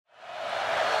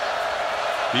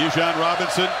Bijan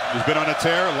Robinson, who's been on a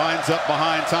tear, lines up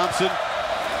behind Thompson.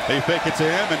 They fake it to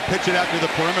him and pitch it out to the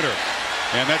perimeter.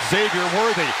 And that's Xavier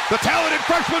Worthy. The talented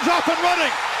freshman's off and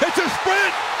running. It's a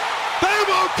sprint. They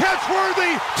won't catch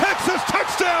Worthy. Texas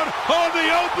touchdown on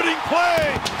the opening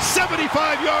play.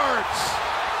 75 yards.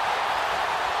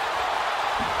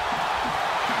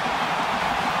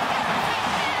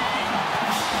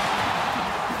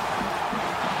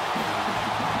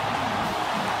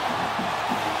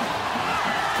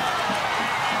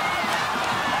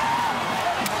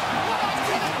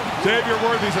 Xavier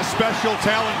Worthy's a special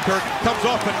talent, Kirk. Comes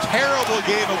off a terrible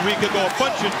game a week ago. A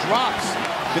bunch of drops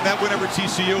in that win over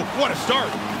TCU. What a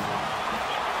start.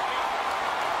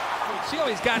 See how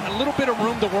he's got a little bit of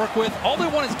room to work with? All they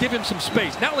want is give him some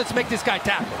space. Now let's make this guy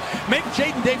tackle. Make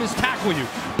Jaden Davis tackle you.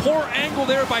 Poor angle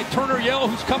there by Turner Yell,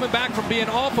 who's coming back from being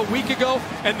off a week ago.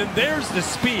 And then there's the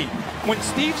speed. When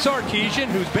Steve Sarkisian,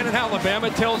 who's been in Alabama,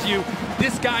 tells you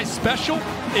this guy's special,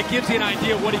 it gives you an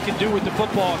idea of what he can do with the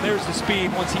football. And there's the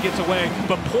speed once he gets away.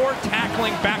 But poor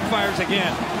tackling backfires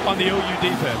again on the OU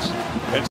defense.